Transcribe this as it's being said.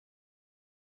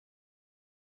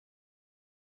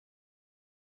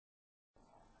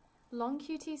Long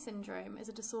QT syndrome is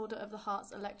a disorder of the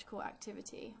heart's electrical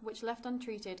activity, which left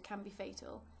untreated can be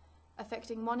fatal.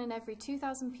 Affecting 1 in every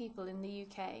 2,000 people in the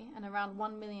UK and around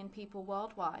 1 million people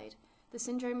worldwide, the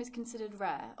syndrome is considered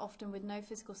rare, often with no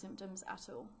physical symptoms at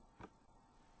all.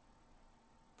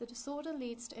 The disorder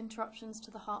leads to interruptions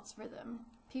to the heart's rhythm.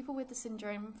 People with the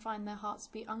syndrome find their hearts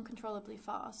beat uncontrollably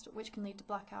fast, which can lead to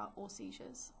blackout or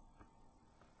seizures.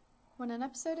 When an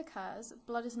episode occurs,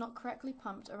 blood is not correctly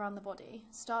pumped around the body,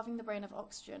 starving the brain of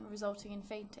oxygen, resulting in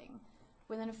fainting.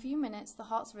 Within a few minutes, the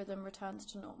heart's rhythm returns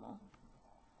to normal.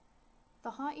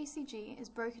 The heart ECG is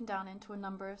broken down into a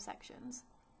number of sections: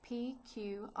 P,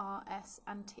 Q, R, S,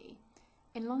 and T.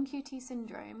 In long QT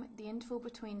syndrome, the interval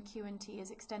between Q and T is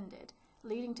extended,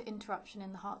 leading to interruption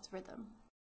in the heart's rhythm.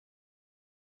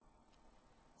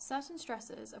 Certain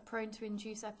stressors are prone to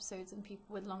induce episodes in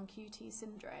people with long QT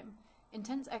syndrome.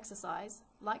 Intense exercise,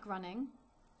 like running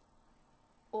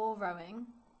or rowing,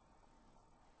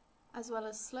 as well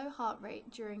as slow heart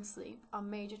rate during sleep, are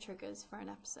major triggers for an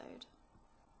episode.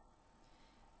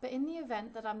 But in the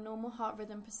event that abnormal heart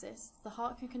rhythm persists, the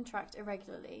heart can contract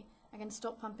irregularly and can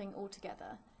stop pumping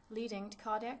altogether, leading to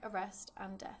cardiac arrest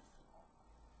and death.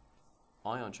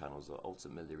 Ion channels are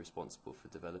ultimately responsible for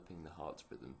developing the heart's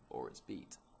rhythm or its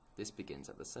beat. This begins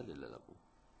at the cellular level.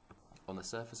 On the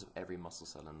surface of every muscle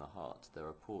cell in the heart, there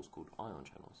are pores called ion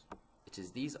channels. It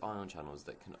is these ion channels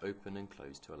that can open and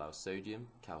close to allow sodium,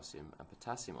 calcium, and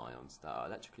potassium ions that are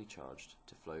electrically charged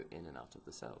to flow in and out of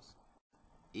the cells.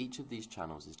 Each of these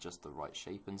channels is just the right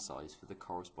shape and size for the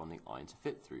corresponding ion to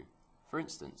fit through. For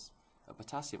instance, a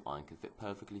potassium ion can fit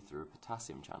perfectly through a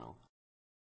potassium channel.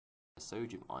 A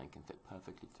sodium ion can fit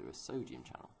perfectly through a sodium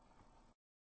channel.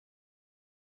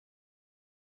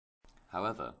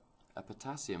 However, a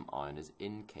potassium ion is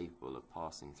incapable of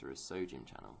passing through a sodium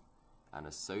channel, and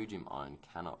a sodium ion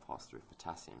cannot pass through a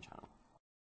potassium channel.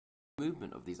 The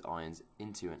movement of these ions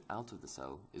into and out of the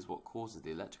cell is what causes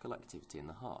the electrical activity in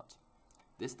the heart.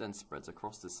 This then spreads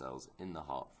across the cells in the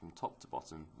heart from top to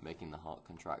bottom, making the heart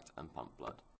contract and pump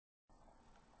blood.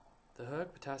 The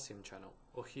hERG potassium channel,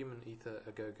 or human ether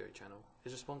agogo channel,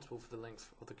 is responsible for the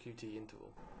length of the QT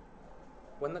interval.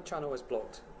 When the channel is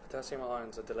blocked, potassium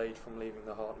ions are delayed from leaving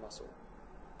the heart muscle.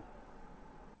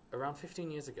 Around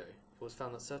 15 years ago, it was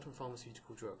found that certain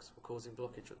pharmaceutical drugs were causing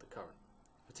blockage of the current.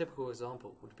 A typical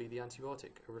example would be the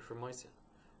antibiotic erythromycin,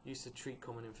 used to treat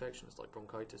common infections like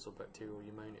bronchitis or bacterial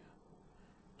pneumonia.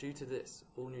 Due to this,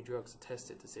 all new drugs are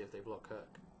tested to see if they block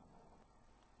hERG.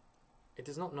 It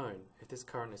is not known if this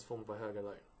current is formed by hERG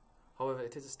alone. However,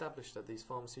 it is established that these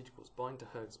pharmaceuticals bind to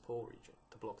hERG's pore region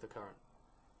to block the current.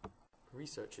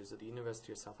 Researchers at the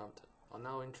University of Southampton are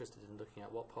now interested in looking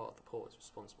at what part of the pore is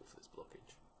responsible for this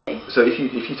blockage. So if you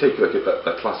take a look at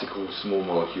that classical small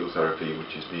molecule therapy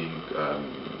which is being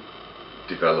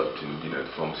developed in the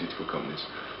pharmaceutical companies,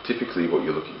 typically what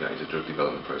you're looking at is a drug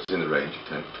development process in the range of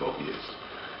 10 to 12 years.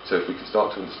 So if we can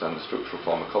start to understand the structural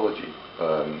pharmacology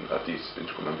of these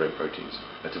integral membrane proteins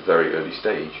at a very early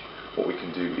stage, what we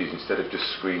can do is, instead of just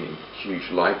screening huge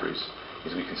libraries,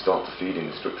 is we can start to feed in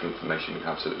the structural information we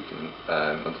have so that we can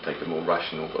undertake a more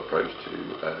rational approach to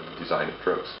the design of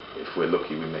drugs. If we're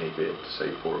lucky, we may be able to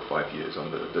save 4 or 5 years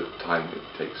on the time it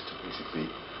takes to basically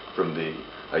from the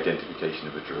identification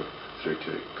of a drug through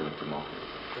to it coming to market.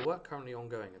 The work currently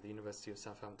ongoing at the University of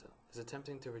Southampton is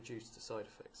attempting to reduce the side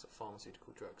effects of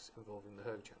pharmaceutical drugs involving the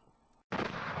hERG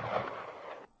channel.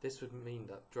 This would mean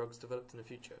that drugs developed in the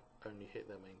future only hit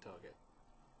their main target,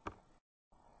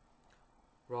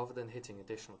 rather than hitting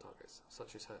additional targets,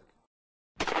 such as hERG,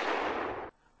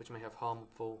 which may have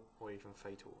harmful or even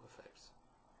fatal effects.